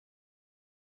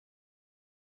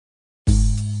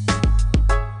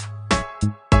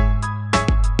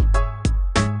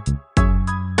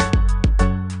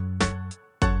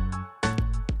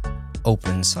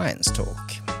Open Science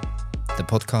Talk, the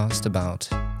podcast about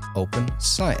open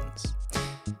science.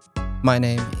 My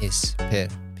name is Per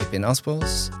Pippin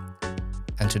Aspås,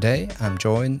 and today I'm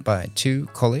joined by two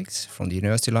colleagues from the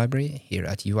University Library here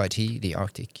at UiT, the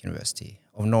Arctic University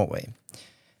of Norway,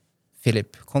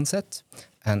 Philip Konseth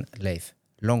and Leif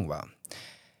Longva.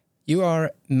 You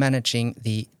are managing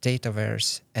the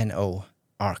Dataverse NO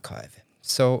archive.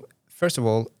 So, first of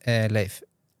all, Leif,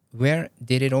 where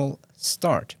did it all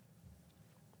start?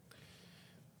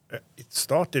 It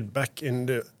started back in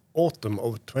the autumn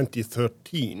of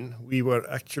 2013. We were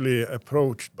actually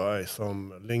approached by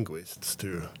some linguists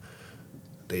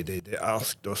they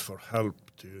asked us for help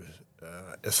to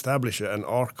establish an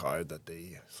archive that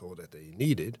they saw that they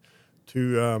needed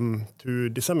to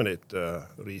disseminate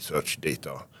research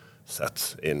data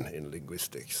sets in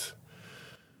linguistics.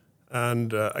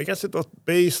 And I guess it was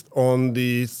based on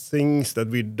the things that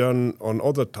we'd done on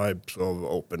other types of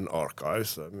open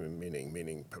archives,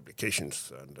 meaning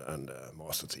publications and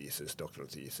master thesis, doctoral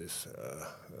thesis,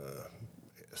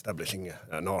 establishing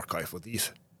an archive for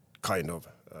these kind of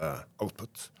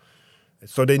outputs.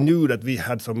 So they knew that we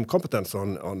had some competence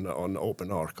on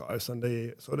open archives, and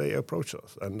they approached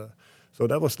us. And so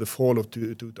that was the fall of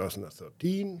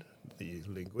 2013. The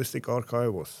linguistic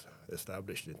archive was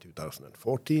established in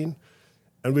 2014,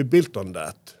 and we built on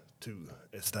that to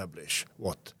establish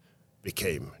what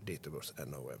became Dataverse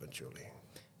NO eventually.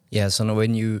 Yeah, so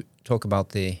when you talk about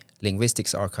the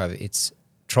linguistics archive, it's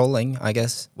trolling, I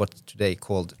guess, what's today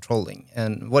called trolling.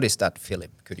 And what is that,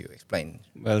 Philip? Could you explain?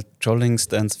 Well, trolling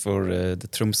stands for the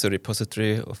Tromsø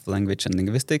Repository of Language and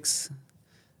Linguistics.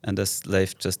 And as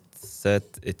Leif just said,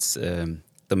 it's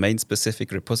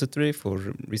domain-specific repository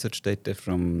for research data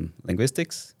from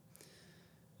linguistics.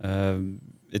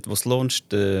 It was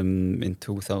launched in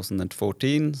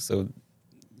 2014, so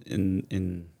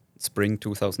in spring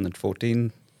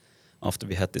 2014, after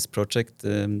we had this project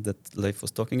that Leif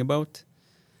was talking about.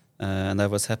 And I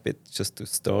was happy just to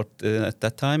start at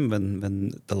that time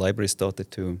when the library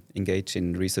started to engage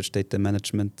in research data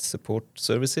management support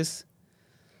services.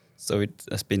 So it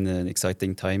has been an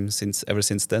exciting time ever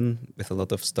since then, with a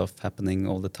lot of stuff happening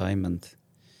all the time and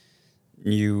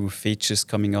new features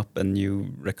coming up and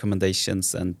new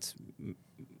recommendations and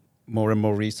more and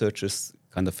more researchers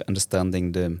kind of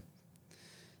understanding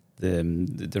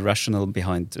the rationale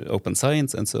behind open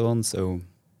science and so on. So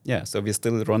yeah, so we're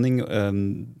still running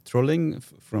trolling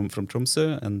from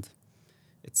Tromsø, and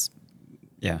it's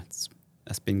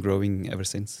has been growing ever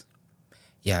since.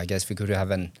 Yeah, I guess we could have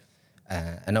an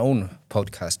own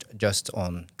podcast just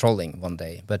on trolling one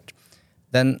day. But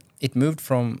then it moved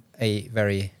from a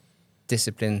very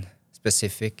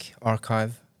discipline-specific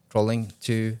archive trolling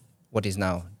to what is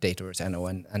now Dataverse NO.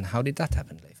 And how did that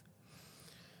happen, Leif?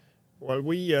 Well,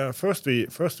 we first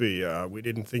we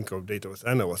didn't think of Dataverse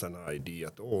NO as an idea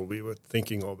at all. We were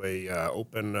thinking of a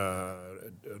open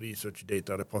research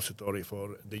data repository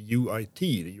for the UiT,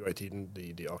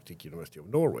 the Arctic University of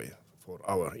Norway, for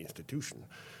our institution.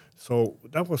 So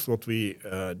that was what we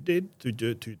did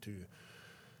to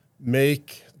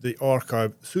make the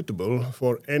archive suitable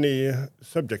for any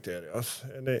subject areas,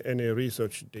 any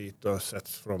research data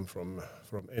sets from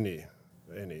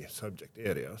any subject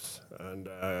areas. And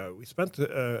we spent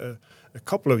a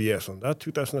couple of years on that.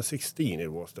 2016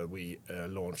 it was that we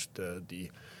launched the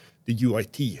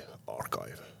UiT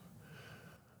archive.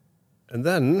 And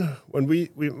then when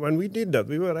we did that,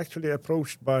 we were actually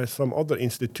approached by some other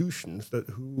institutions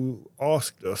who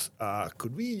asked us,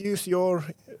 could we use your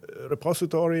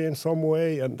repository in some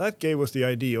way? And that gave us the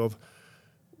idea of,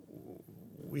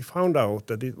 we found out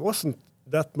that it wasn't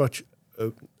that much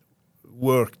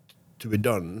work to be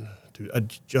done to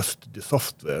adjust the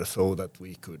software so that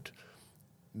we could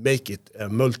make it a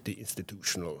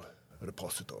multi-institutional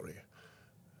repository.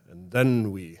 And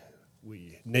then we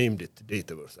named it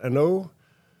Dataverse NO,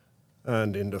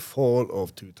 and in the fall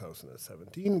of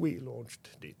 2017 we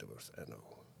launched Dataverse NO.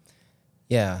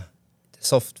 Yeah, the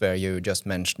software you just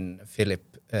mentioned,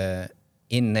 Philip,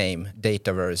 in name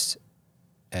Dataverse,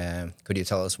 could you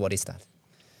tell us what is that?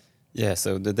 Yeah,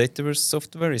 so the Dataverse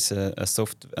software is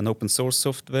an open source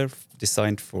software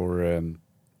designed for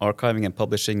archiving and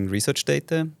publishing research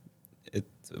data. It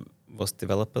was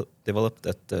developed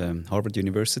at Harvard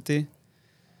University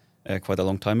quite a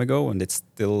long time ago, and it's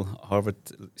still Harvard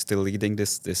leading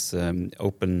this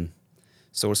open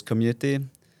source community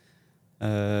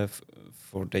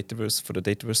for the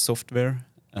Dataverse software,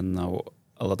 and now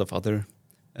a lot of other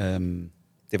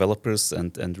developers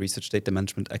and research data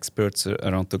management experts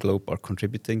around the globe are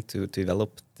contributing to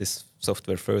develop this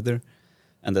software further.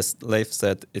 And as Leif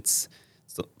said, it's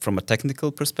So from a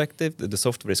technical perspective, the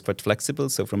software is quite flexible.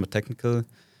 So from a technical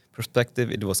perspective,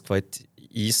 it was quite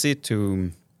easy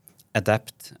to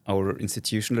adapt our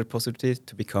institutional repository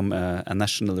to become a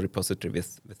national repository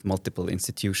with multiple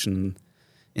institutional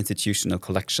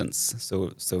collections.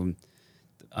 So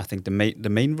I think the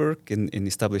main work in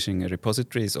establishing a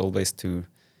repository is always to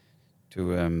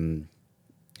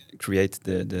create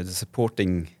the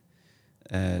supporting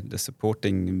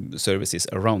services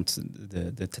around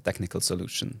the technical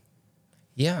solution.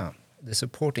 Yeah, the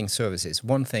supporting services.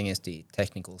 One thing is the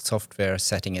technical software,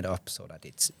 setting it up so that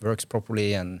it works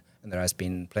properly, and there has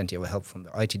been plenty of help from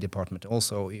the IT department.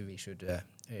 Also, we should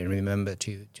remember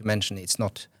to mention it's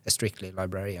not a strictly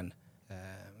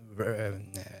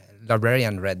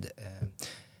librarian-read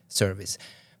service,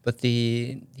 but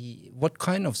the what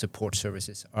kind of support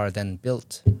services are then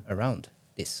built around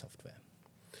this software?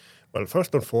 Well,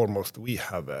 first and foremost, we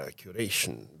have a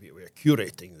curation. We are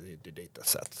curating the data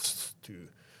sets to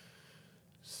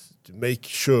make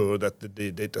sure that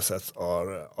the data sets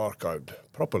are archived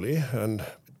properly. And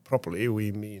properly,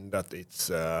 we mean that it's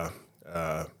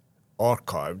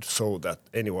archived so that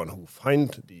anyone who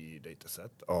finds the data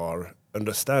set are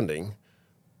understanding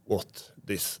what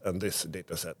this and this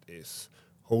data set is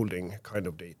holding kind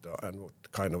of data and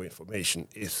what kind of information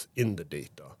is in the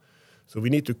data. So we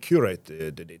need to curate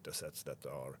the data sets that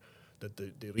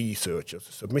the researchers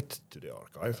submit to the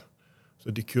archive.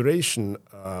 So the curation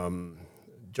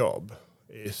job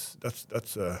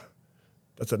that's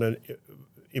an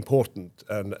important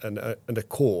and a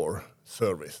core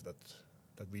service that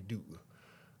we do,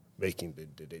 making the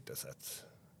data sets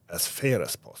as fair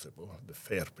as possible, the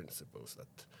FAIR principles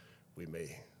that we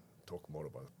may talk more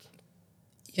about.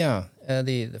 Yeah,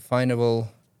 the findable,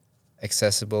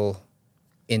 accessible,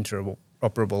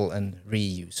 interoperable and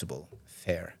reusable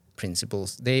FAIR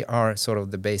principles. They are sort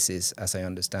of the basis, as I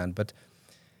understand. But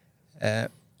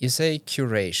you say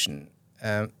curation.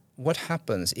 What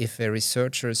happens if a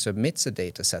researcher submits a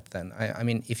data set then? I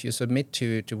mean, if you submit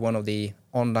to one of the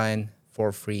online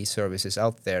for free services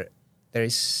out there, there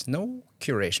is no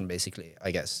curation basically,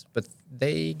 I guess. But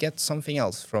they get something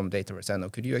else from Dataverse NO.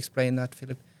 Could you explain that,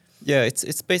 Philip? Yeah,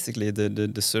 it's basically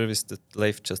the service that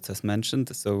Leif just has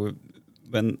mentioned. So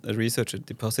when a researcher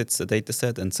deposits a data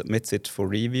set and submits it for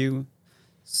review,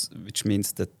 which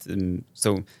means that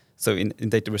so in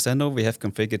Dataverse NO we have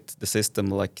configured the system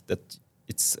like that.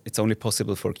 It's only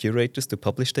possible for curators to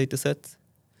publish data sets.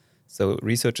 So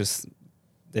researchers,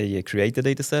 they create a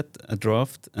data set, a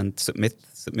draft, and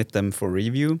submit them for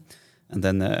review, and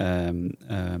then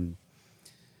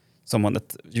someone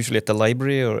usually at the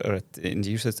library or in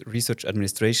the research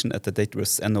administration at the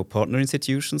Dataverse NO partner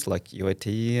institutions like UiT,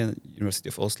 University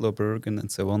of Oslo, Bergen, and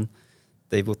so on,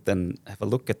 they would then have a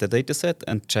look at the data set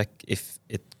and check if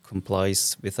it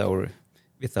complies with our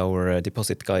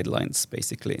deposit guidelines,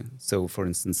 basically. So, for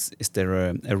instance, is there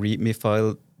a README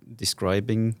file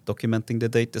documenting the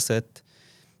data set?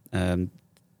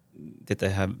 Did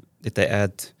they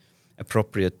add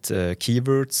appropriate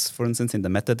keywords, for instance, in the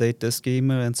metadata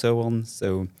schema and so on?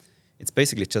 So it's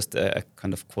basically just a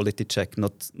kind of quality check,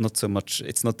 not so much.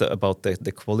 It's not about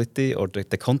the quality or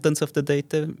the contents of the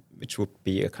data, which would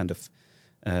be a kind of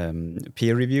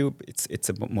peer review. It's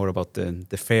more about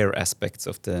the fair aspects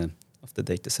of the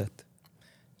data set.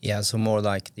 Yeah, so more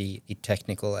like the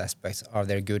technical aspects. Are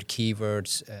there good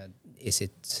keywords? Is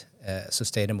it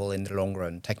sustainable in the long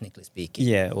run, technically speaking?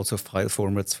 Yeah, also file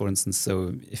formats, for instance.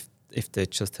 So if they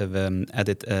just have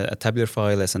added a tabular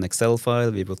file as an Excel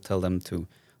file, we will tell them to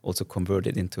also convert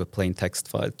it into a plain text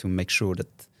file to make sure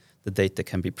that the data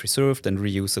can be preserved and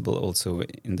reusable also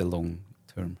in the long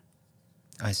term.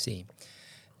 I see.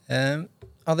 Are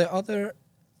there other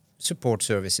support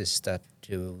services that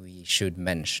we should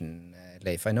mention,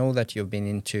 Leif? I know that you've been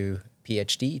into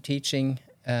PhD teaching.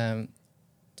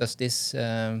 Does this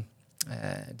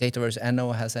Dataverse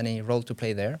NO has any role to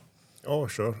play there? Oh,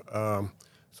 sure.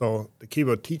 So the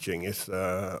keyword teaching is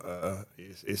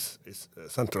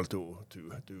central to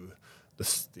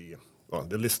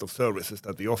the list of services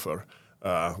that we offer.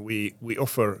 We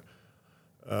offer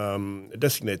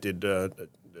designated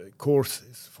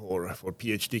courses for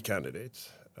PhD candidates,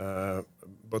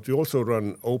 but we also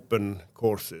run open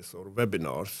courses or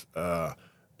webinars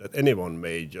that anyone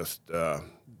may just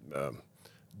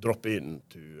drop in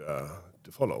to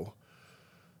follow.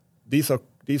 These are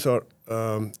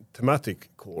thematic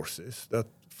courses that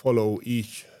follow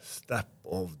each step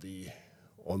on the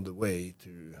way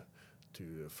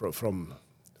from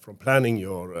planning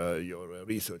your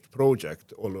research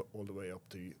project all the way up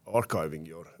to archiving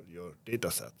your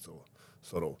data set. So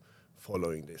sort of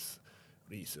following this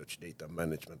research data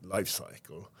management life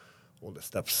cycle all the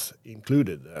steps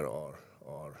included there are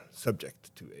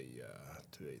subject to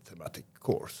a thematic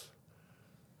course.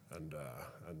 And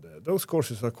those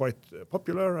courses are quite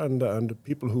popular, and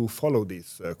people who follow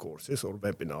these courses or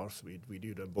webinars, we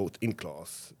do them both in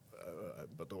class,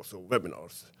 but also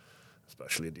webinars,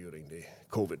 especially during the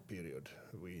COVID period.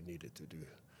 We needed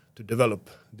to develop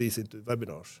these into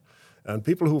webinars. And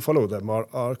people who follow them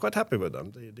are quite happy with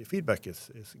them. The feedback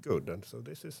is good, and so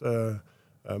this is a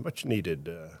much needed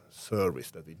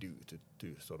service that we do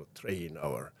to sort of train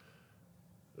our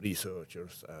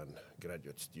researchers and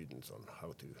graduate students on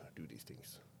how to do these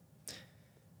things.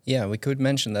 Yeah, we could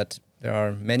mention that there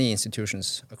are many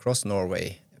institutions across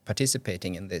Norway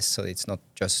participating in this, so it's not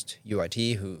just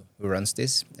UiT who runs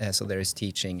this, so there is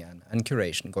teaching and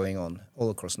curation going on all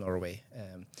across Norway.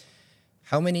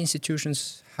 How many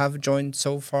institutions have joined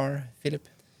so far, Philip?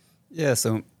 Yeah,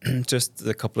 so just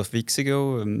a couple of weeks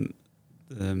ago,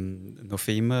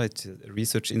 Nofima, it's a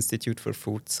research institute for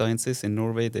food sciences in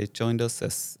Norway, they joined us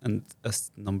as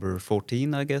number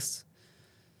 14, I guess.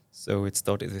 So it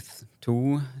started with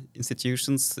 2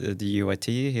 institutions, the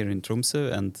UiT here in Tromsø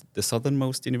and the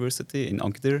southernmost university in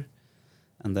Agder.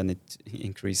 And then it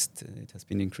has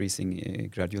been increasing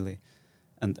gradually.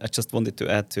 And I just wanted to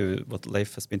add to what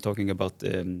Leif has been talking about,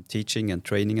 teaching and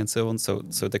training and so on. So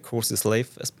the courses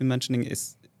Leif has been mentioning,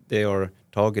 they are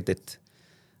targeted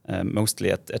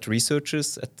mostly at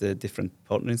researchers at the different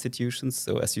partner institutions.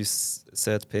 So as you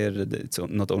said, Per, it's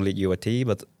not only UiT,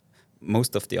 but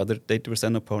most of the other Dataverse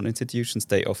NO partner institutions,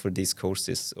 they offer these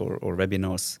courses or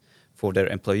webinars for their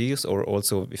employees, or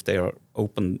also if they are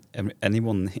open,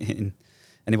 anyone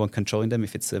can join them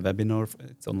if it's a webinar,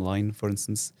 it's online, for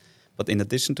instance. But in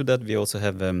addition to that, we also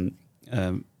have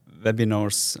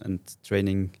webinars and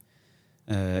training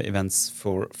events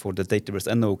for the Dataverse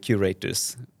NO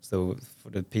curators, so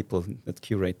for the people that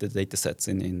curate the datasets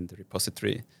in the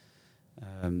repository.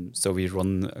 So we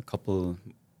run a couple.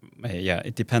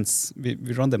 It depends. We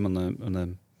run them on a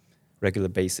regular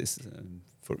basis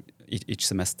for each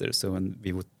semester. So, and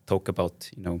we would talk about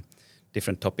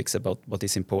different topics about what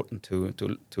is important to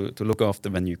look after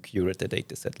when you curate a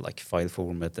dataset, like file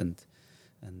format and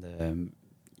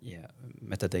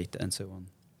metadata and so on.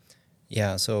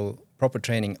 Yeah, so proper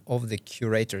training of the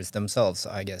curators themselves,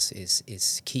 I guess,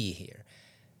 is key here.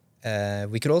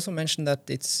 We could also mention that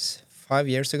it's 5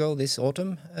 years ago this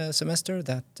autumn semester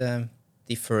that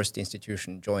the first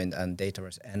institution joined and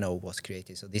Dataverse NO was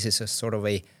created. So this is a sort of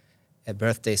a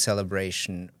birthday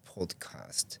celebration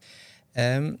podcast.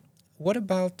 What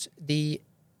about the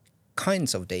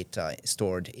kinds of data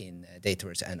stored in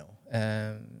Dataverse NO?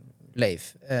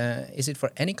 Leif, is it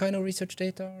for any kind of research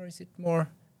data, or is it more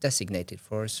designated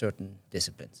for certain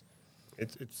disciplines?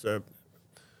 It's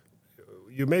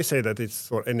you may say that it's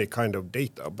for any kind of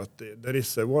data, but there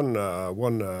is one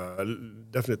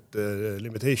definite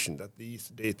limitation, that these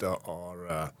data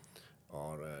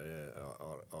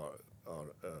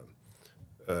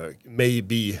may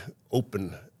be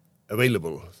open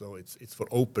available. So it's for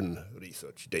open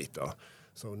research data.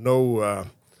 So no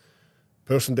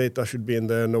person data should be in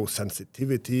there, no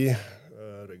sensitivity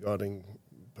regarding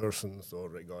persons or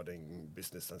regarding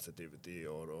business sensitivity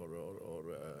or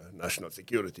national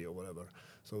security or whatever.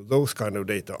 So those kind of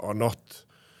data are not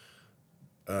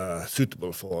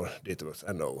suitable for Dataverse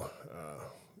NO.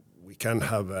 We can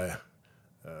have a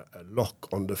lock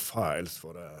on the files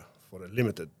for a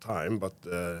limited time, but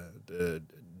the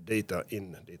data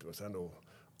in Dataverse NO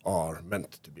are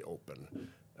meant to be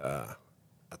open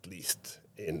at least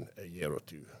in a year or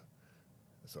two.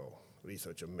 So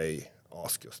researcher may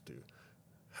ask us to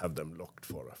have them locked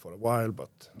for a while,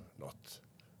 but not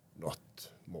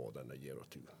more than a year or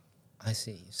two. I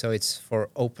see. So it's for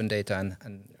open data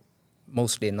and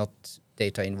mostly not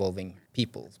data involving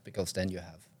people, because then you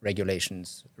have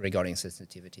regulations regarding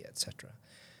sensitivity, etc.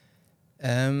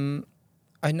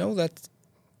 I know that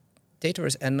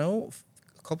Dataverse NO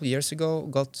a couple of years ago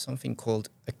got something called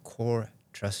a Core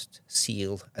Trust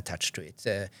seal attached to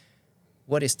it.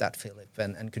 What is that, Philip?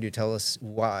 And could you tell us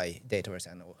why Dataverse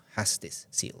NO has this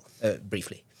seal,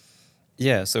 briefly?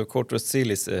 Yeah, so Core Trust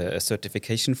Seal is a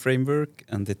certification framework,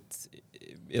 and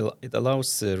it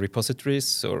allows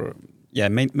repositories, or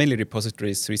mainly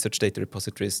repositories, research data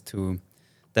repositories, to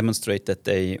demonstrate that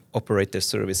they operate their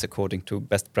service according to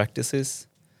best practices.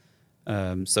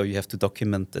 So you have to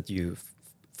document that you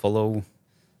follow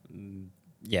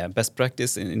best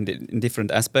practice in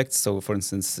different aspects. So, for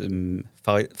instance,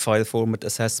 file format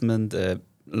assessment,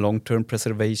 long-term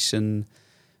preservation,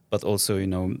 but also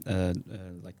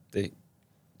like the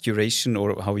curation,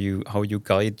 or how you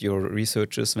guide your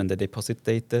researchers when they deposit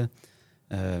data,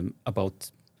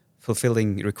 about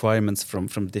fulfilling requirements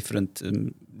from different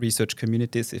research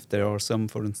communities, if there are some,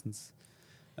 for instance.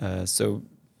 So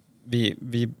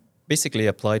we basically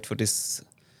applied for this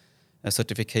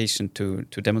certification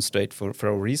to demonstrate for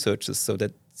our researchers, so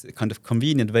that it's a kind of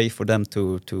convenient way for them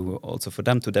to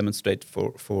demonstrate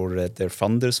for their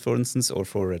funders, for instance, or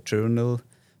for a journal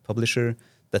publisher,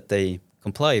 that they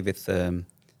comply with the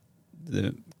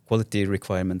quality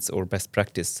requirements or best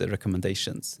practice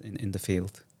recommendations in the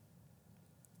field.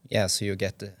 Yeah, so you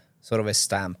get sort of a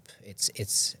stamp.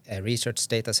 It's a research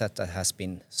data set that has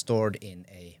been stored in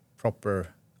a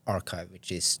proper archive,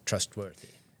 which is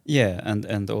trustworthy. Yeah,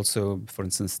 and also, for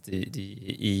instance, the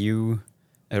EU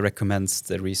recommends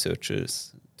the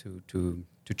researchers to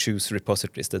choose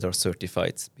repositories that are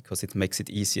certified, because it makes it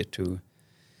easier to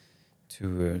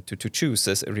choose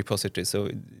as a repository. So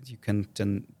you can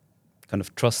then kind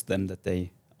of trust them that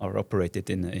they are operated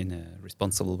in a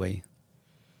responsible way.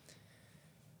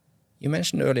 You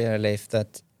mentioned earlier, Leif,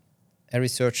 that a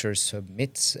researcher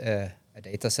submits a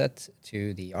data set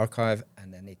to the archive,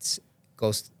 and then it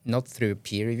goes not through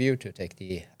peer review, to take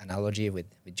the analogy with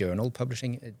journal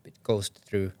publishing, it goes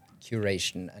through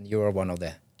curation, and you are one of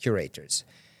the curators.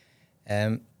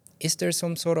 Is there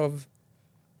some sort of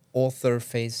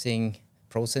author-facing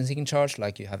processing charge,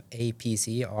 like you have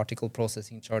APC, article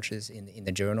processing charges in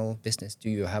the journal business? Do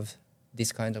you have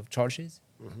this kind of charges?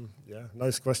 Mm-hmm. Yeah,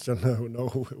 nice question.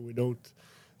 No, we don't.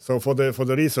 So for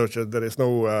the researcher, there is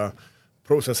no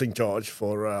processing charge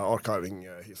for archiving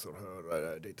his or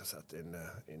her data set in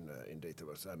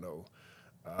Dataverse NO.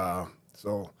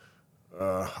 So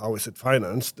how is it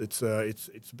financed?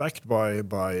 It's backed by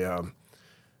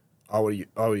our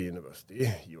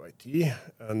university, UIT,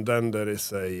 and then there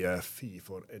is a fee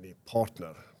for any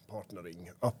partnering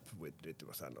up with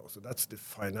Dataverse NO. So that's the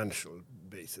financial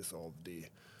basis of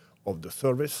the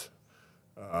service.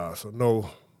 So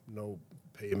no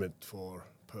payment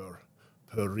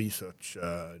per research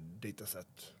data set.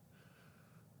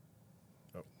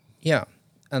 No. Yeah,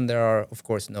 and there are, of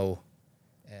course, no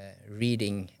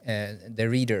reading. The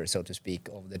reader, so to speak,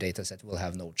 of the data set will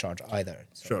have no charge either.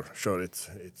 So. Sure. It's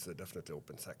definitely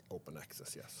open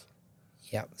access. Yes.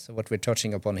 Yeah. So what we're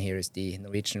touching upon here is the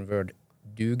Norwegian word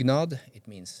dugnad. It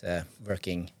means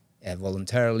working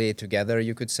voluntarily together,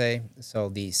 you could say. So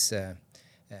these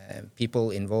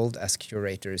people involved as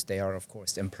curators, they are, of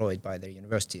course, employed by their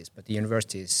universities. But the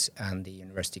universities and the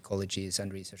university colleges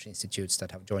and research institutes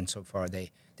that have joined so far,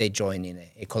 they join in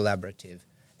a collaborative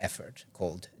effort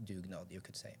called dugnad, you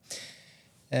could say.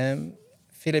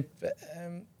 Philip,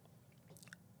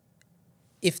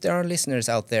 if there are listeners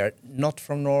out there not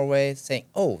from Norway saying,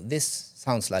 oh, this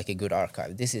sounds like a good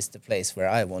archive, this is the place where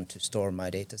I want to store my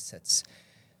data sets,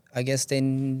 I guess they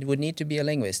would need to be a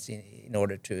linguist in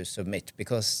order to submit,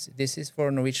 because this is for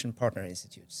Norwegian partner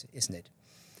institutes, isn't it?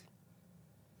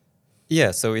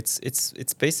 Yeah, so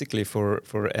it's basically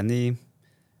for any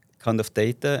kind of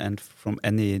data and from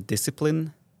any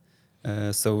discipline.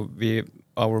 So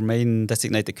our main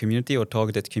designated community or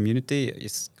targeted community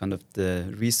is kind of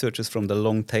the researchers from the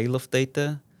long tail of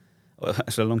data, or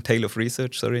the long tail of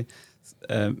research, sorry.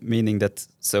 Meaning that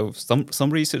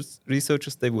some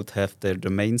researchers, they would have their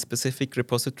domain-specific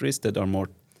repositories that are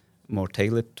more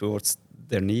tailored towards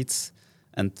their needs,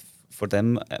 and for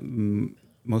them,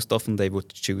 most often they would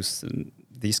choose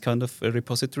these kind of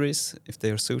repositories if they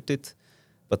are suited.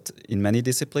 But in many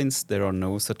disciplines, there are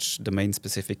no such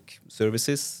domain-specific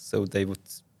services, so they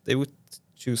would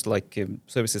choose like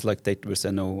services like Dataverse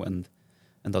NO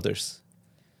and others.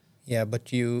 Yeah,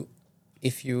 but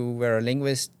if you were a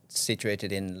linguist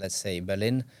situated in, let's say,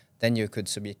 Berlin, then you could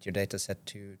submit your data set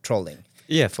to Trolling.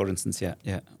 Yeah, for instance, yeah.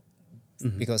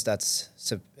 Mm-hmm. Because that's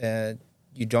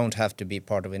you don't have to be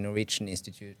part of a Norwegian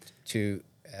institute to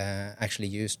actually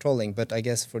use Trolling. But I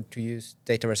guess to use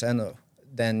Dataverse NO,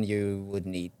 then you would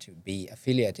need to be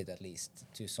affiliated at least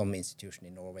to some institution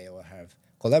in Norway or have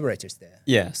collaborators there.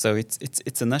 Yeah, so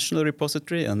it's a national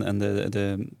repository, and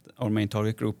our main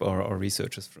target group are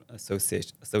researchers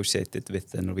associated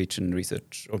with the Norwegian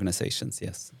research organizations.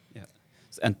 Yes, yeah.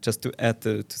 And just to add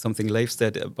to something Leif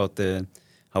said about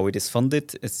how it is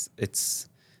funded, it's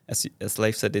as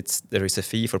Leif said, there is a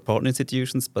fee for partner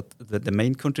institutions, but the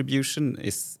main contribution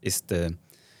is the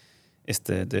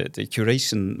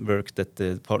curation work that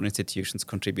the partner institutions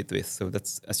contribute with. So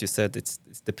that's, as you said, it's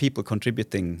the people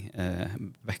contributing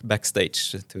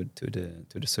backstage to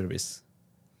the service.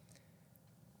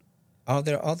 Are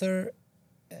there other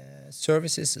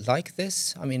services like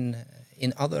this? I mean,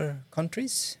 in other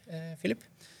countries, Philip?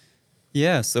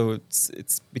 Yeah, so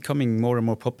it's becoming more and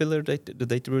more popular, the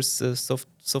Dataverse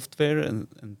software,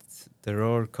 and there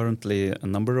are currently a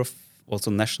number of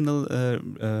also national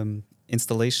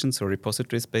installations or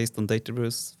repositories based on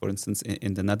Dataverse. For instance,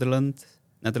 in the Netherlands.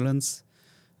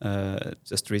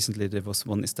 Just recently, there was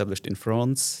one established in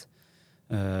France.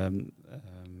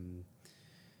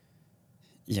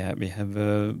 We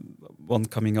have one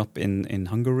coming up in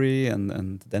Hungary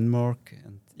and Denmark,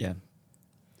 and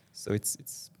so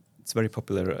it's very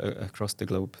popular across the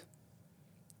globe.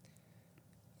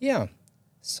 Yeah.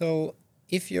 So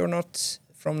if you're not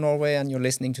from Norway and you're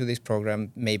listening to this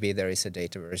program, maybe there is a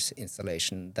Dataverse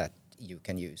installation that you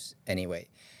can use anyway.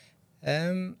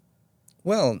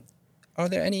 Well, are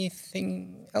there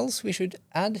anything else we should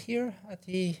add here at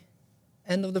the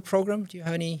end of the program? Do you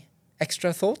have any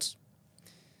extra thoughts?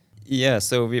 Yeah,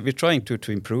 so we're trying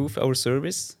to improve our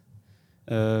service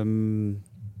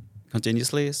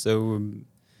continuously. So,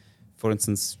 for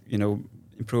instance,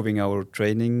 improving our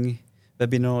training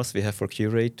webinars we have for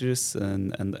curators,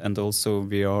 and also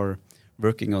we have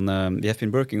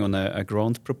been working on a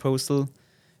grant proposal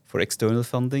for external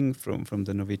funding from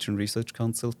the Norwegian Research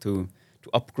Council to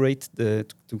upgrade to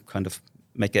kind of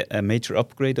make a major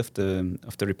upgrade of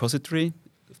the repository,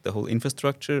 of the whole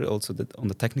infrastructure, also on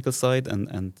the technical side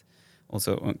and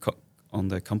also on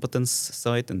the competence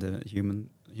side and the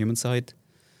human side.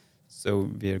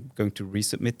 So we are going to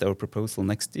resubmit our proposal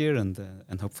next year, and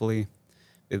hopefully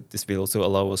this will also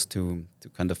allow us to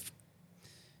kind of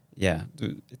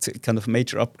it's a kind of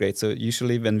major upgrade. So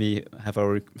usually when we have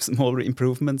our smaller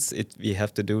improvements, we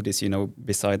have to do this,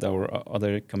 beside our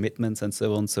other commitments and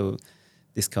so on. So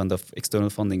this kind of external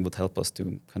funding would help us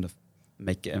to kind of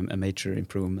make a major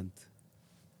improvement.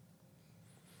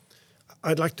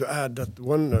 I'd like to add that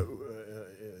one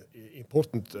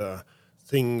important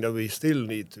thing that we still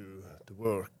need to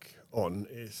work on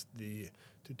is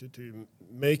to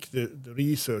make the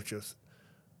researchers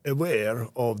aware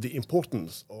of the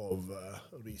importance of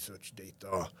research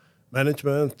data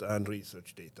management and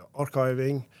research data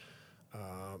archiving.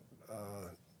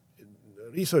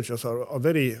 Researchers are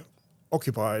very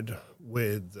occupied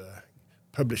with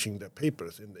publishing their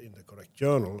papers in the correct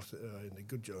journals, in the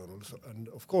good journals, and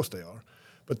of course they are.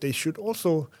 But they should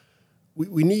also,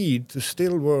 we need to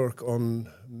still work on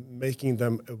making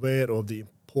them aware of the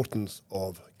importance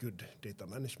of good data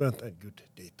management and good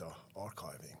data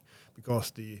archiving.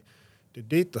 Because the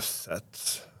data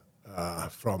sets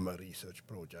from a research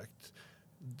project,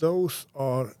 those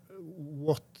are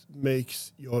what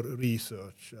makes your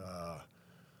research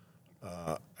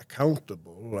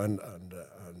accountable and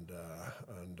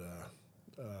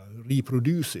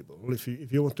reproducible.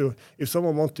 If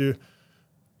someone wants to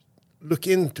look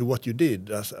into what you did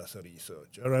as a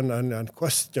researcher and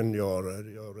question your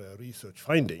research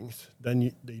findings,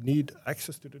 then they need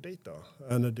access to the data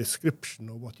and a description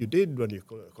of what you did when you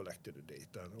collected the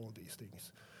data and all these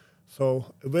things.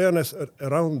 So awareness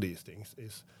around these things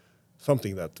is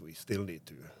something that we still need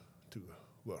to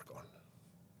work on.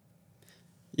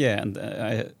 Yeah, and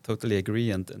I totally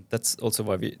agree, and that's also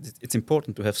why it's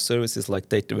important to have services like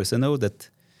Dataverse NO that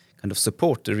kind of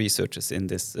support the researchers in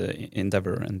this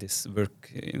endeavor and this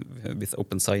work with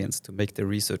open science to make the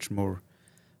research more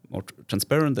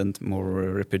transparent and more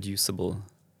reproducible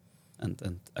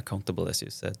and accountable, as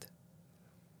you said.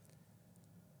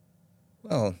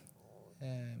 Well,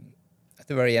 at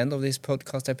the very end of this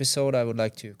podcast episode, I would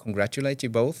like to congratulate you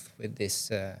both with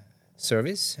this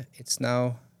service. It's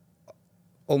now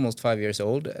almost 5 years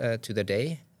old to the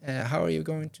day. How are you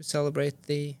going to celebrate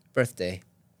the birthday?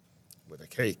 With a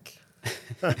cake.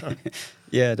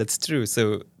 Yeah, that's true.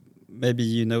 So maybe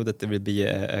you know that there will be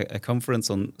a conference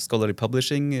on scholarly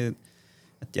publishing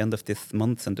at the end of this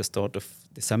month and the start of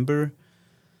December.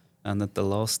 And at the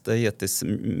last day at this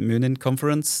Munin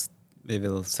conference, we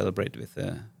will celebrate with,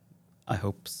 I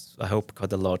hope,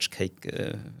 quite a large cake.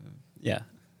 Yeah.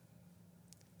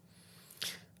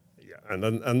 Yeah,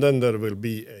 and then there will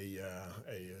be a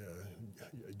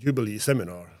Jubilee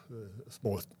seminar, a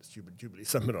small Jubilee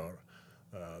seminar.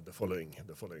 The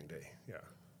following day, yeah.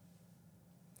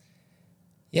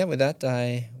 Yeah, with that,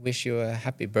 I wish you a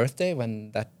happy birthday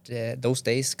when those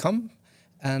days come,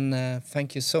 and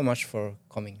thank you so much for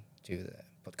coming to the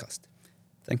podcast.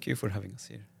 Thank you for having us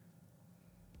here.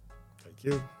 Thank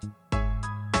you.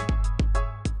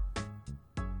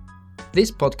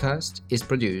 This podcast is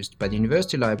produced by the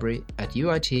University Library at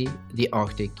UiT, the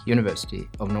Arctic University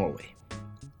of Norway.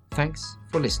 Thanks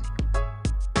for listening.